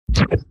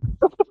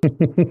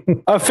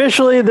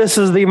Officially, this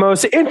is the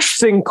most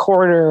interesting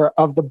corner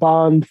of the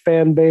Bond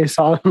fan base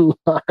online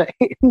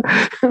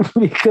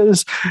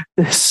because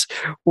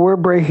we're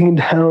breaking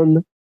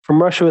down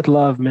From Russia with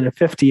Love, minute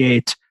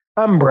 58.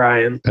 I'm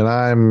Brian. And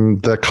I'm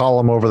the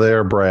column over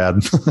there, Brad.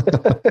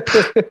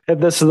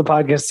 And this is the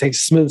podcast that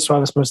takes smooth,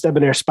 suavest, most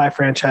debonair spy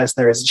franchise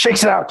there is. It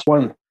shakes it out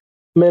 1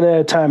 minute at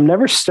a time,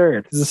 never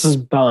stirred. This is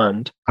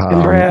Bond.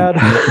 And Brad.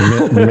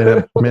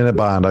 minute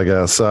Bond, I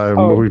guess. Yeah.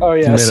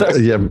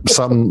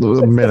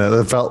 Minute.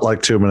 It felt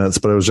like 2 minutes,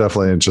 but it was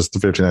definitely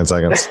just 59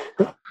 seconds.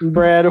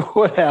 Brad,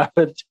 what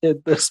happened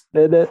in this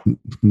minute?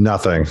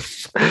 Nothing.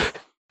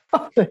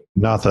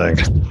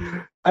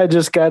 I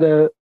just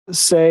gotta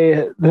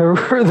say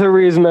the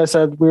reason I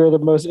said we were the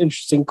most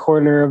interesting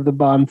corner of the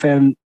Bond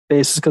fan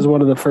base is because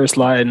one of the first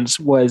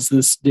lines was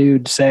this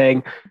dude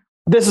saying,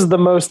 "This is the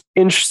most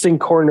interesting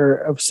corner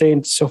of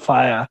Saint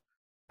Sophia."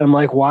 I'm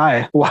like,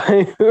 why?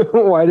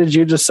 Why did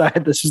you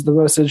decide this is the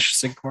most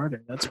interesting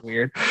corner? That's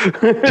weird.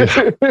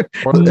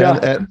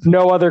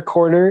 No other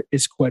corner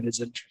is quite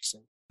as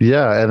interesting.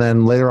 Yeah, and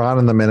then later on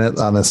in the minute,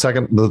 on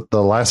the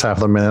last half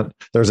of the minute,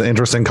 there's an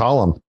interesting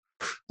column.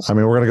 I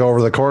mean, we're going to go over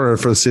the corner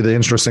to see the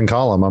interesting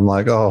column. I'm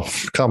like, oh,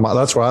 come on.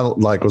 That's what I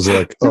was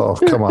like, oh,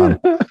 come on.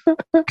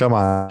 Come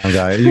on,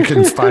 guy. You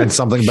can find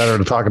something better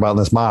to talk about in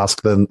this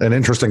mosque than an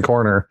interesting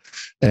corner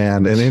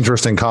and an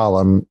interesting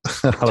column.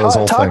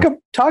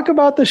 Talk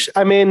about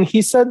I mean,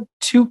 he said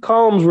 2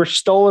 columns were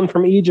stolen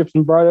from Egypt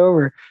and brought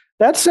over.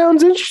 That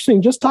sounds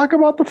interesting. Just talk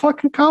about the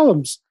fucking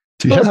columns.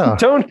 Yeah,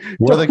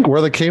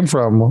 where they came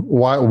from,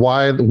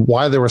 why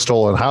they were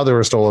stolen, how they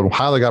were stolen,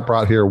 how they got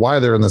brought here, why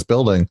they're in this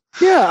building.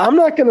 Yeah, I'm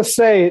not going to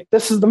say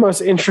this is the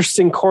most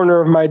interesting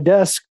corner of my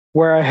desk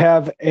where I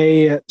have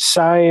a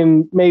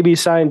signed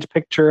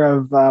picture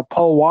of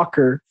Paul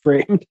Walker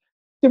framed.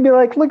 You'd be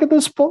like, look at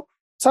this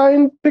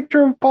signed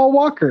picture of Paul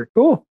Walker.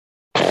 Cool.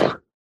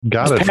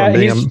 Got it from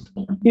being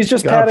he's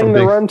just padding the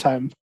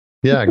runtime.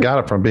 Yeah, got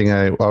it from being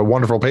a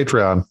wonderful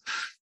Patreon.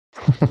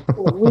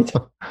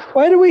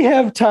 Why do we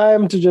have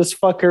time to just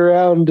fuck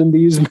around in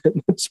these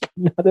minutes, but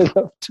not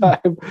enough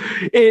time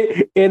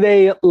in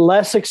a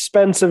less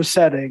expensive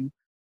setting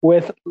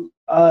with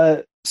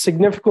a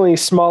significantly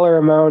smaller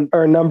amount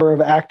or number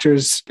of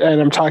actors? And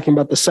I'm talking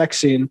about the sex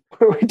scene.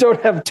 We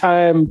don't have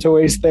time to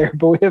waste there,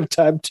 but we have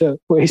time to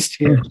waste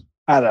here.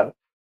 I don't know.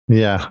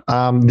 Yeah.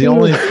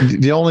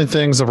 The only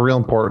things of real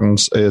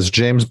importance is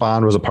James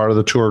Bond was a part of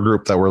the tour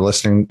group that we're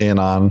listening in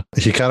on.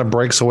 He kind of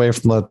breaks away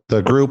from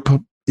the group.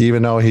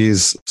 Even though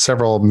he's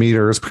several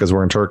meters, because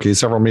we're in Turkey,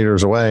 several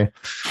meters away,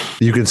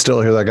 you can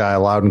still hear that guy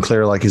loud and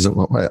clear, like he's on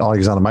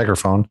a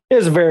microphone.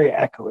 It's very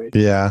echoey.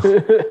 Yeah.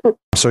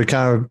 So he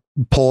kind of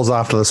pulls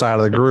off to the side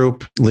of the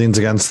group, leans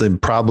against the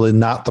probably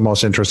not the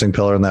most interesting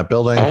pillar in that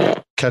building,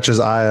 catches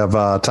eye of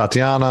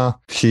Tatiana.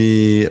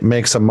 He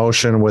makes a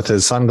motion with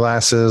his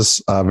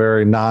sunglasses,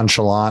 very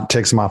nonchalant,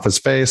 takes him off his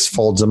face,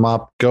 folds him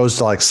up, goes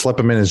to slip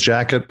him in his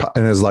jacket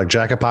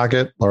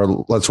pocket,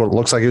 or that's what it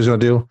looks like he was going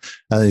to do.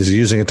 And he's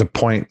using it to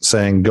point,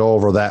 saying, go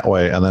over that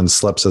way, and then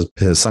slips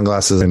his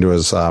sunglasses into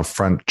his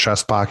front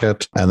chest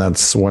pocket. And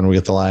that's when we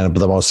get the line of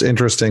the most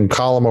interesting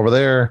column over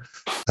there.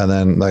 And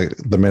then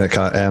the minute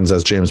kind of ends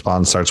as James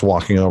Bond starts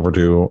walking over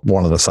to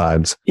one of the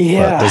sides.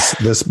 Yeah.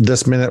 But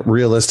this minute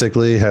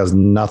realistically has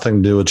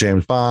nothing to do with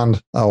James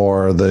Bond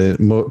or the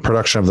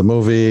production of the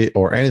movie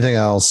or anything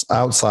else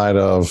outside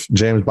of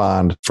James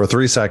Bond for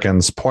 3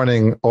 seconds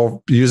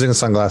using the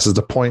sunglasses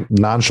to point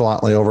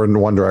nonchalantly over in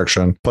one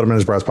direction, put him in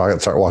his breast pocket,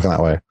 and start walking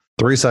that way.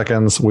 3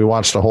 seconds. We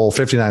watched a whole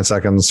 59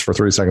 seconds for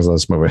 3 seconds of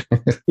this movie.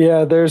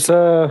 Yeah,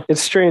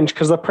 it's strange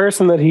because the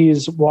person that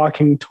he's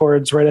walking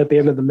towards right at the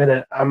end of the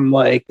minute, I'm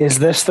like, is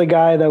this the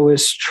guy that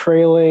was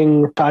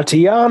trailing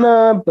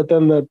Tatiana? But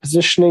then the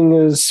positioning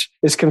is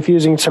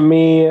confusing to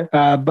me.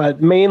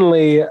 But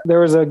mainly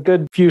there was a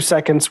good few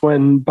seconds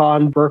when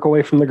Bond broke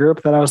away from the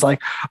group that I was like,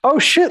 oh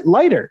shit,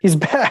 Leiter, he's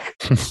back.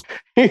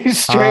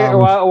 He's straight.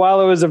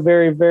 While it was a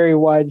very, very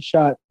wide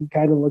shot, he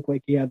kind of looked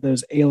like he had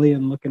those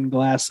alien looking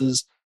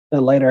glasses that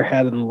Leiter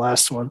had in the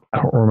last one.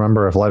 I don't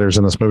remember if Leiter's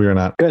in this movie or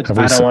not. Good.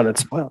 I don't want it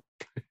spoiled.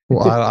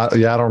 Well, I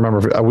don't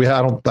remember. I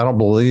don't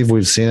believe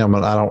we've seen him,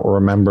 and I don't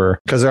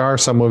remember because there are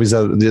some movies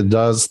that it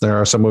does. There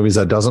are some movies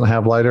that doesn't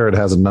have Leiter. It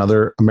has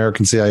another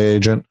American CIA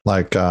agent,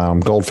 like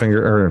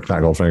Goldfinger, or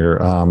not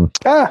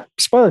Goldfinger.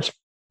 Spoilers.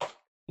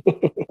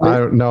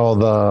 I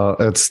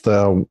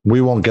know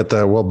we won't get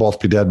there. We'll both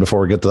be dead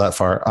before we get to that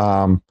far.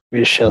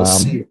 We shall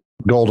see.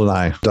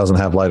 GoldenEye doesn't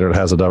have Leiter. It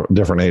has a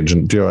different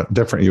agent,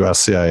 different US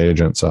CIA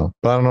agent. So,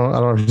 but I don't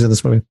know if he's in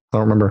this movie. I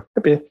don't remember.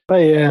 Could be.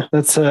 But yeah,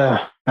 that's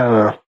I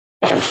don't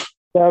know.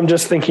 I'm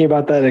just thinking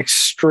about that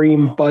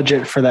extreme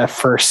budget for that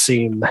first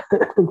scene,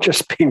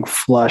 just being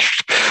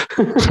flushed.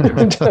 They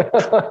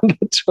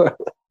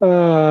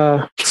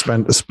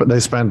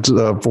spent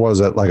what was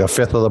it, like a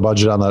fifth of the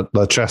budget on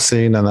the chess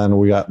scene, and then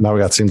we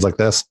got scenes like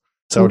this.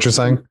 Is that what you're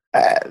saying?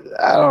 I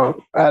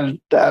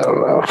don't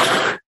know.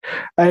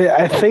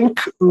 I think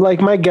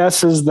my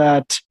guess is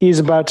that he's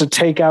about to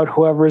take out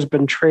whoever's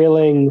been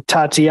trailing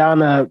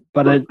Tatiana,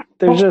 but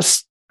there's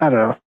just I don't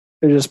know.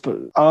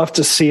 I'll have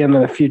to see in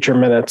the future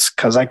minutes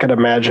because I could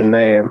imagine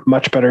a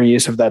much better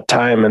use of that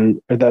time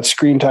and or that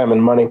screen time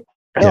and money.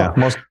 Yeah,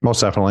 most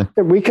definitely.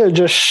 We could have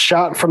just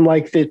shot from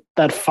like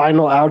that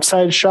final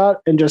outside shot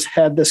and just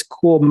had this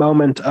cool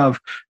moment of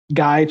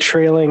Guy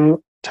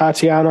trailing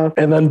Tatiana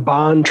and then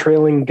Bond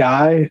trailing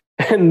Guy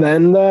and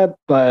then that.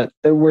 But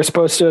we're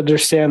supposed to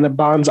understand that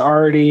Bond's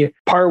already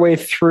partway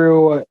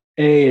through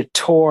a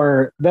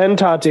tour. Then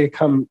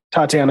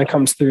Tatiana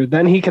comes through.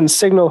 Then he can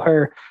signal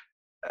her.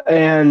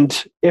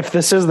 And if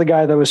this is the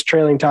guy that was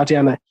trailing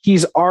Tatiana,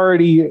 he's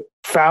already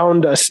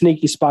found a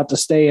sneaky spot to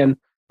stay in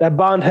that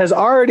Bond has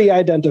already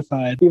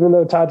identified, even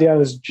though Tatiana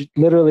is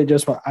literally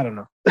just, I don't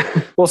know.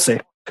 We'll see.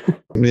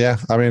 Yeah.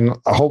 I mean,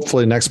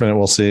 hopefully next minute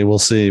we'll see.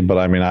 But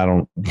I mean,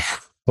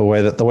 the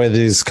way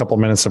these couple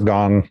minutes have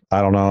gone,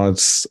 I don't know.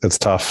 It's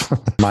tough.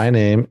 My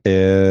name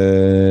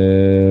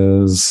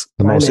is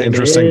the most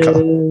interesting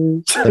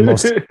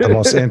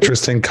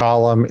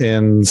column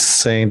in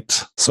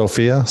Saint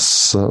Sophia.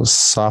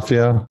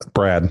 Sophia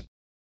Brad.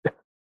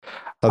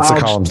 That's the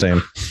column's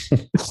name.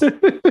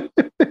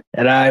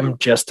 And I'm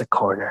just a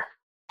corner.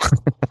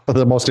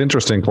 The most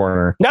interesting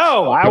corner.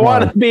 No, I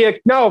want to be too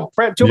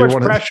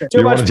much pressure.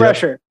 Too much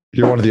pressure.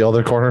 You're one of the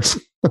other corners.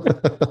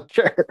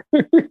 Sure.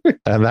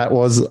 And that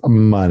was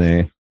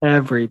money.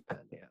 Every penny.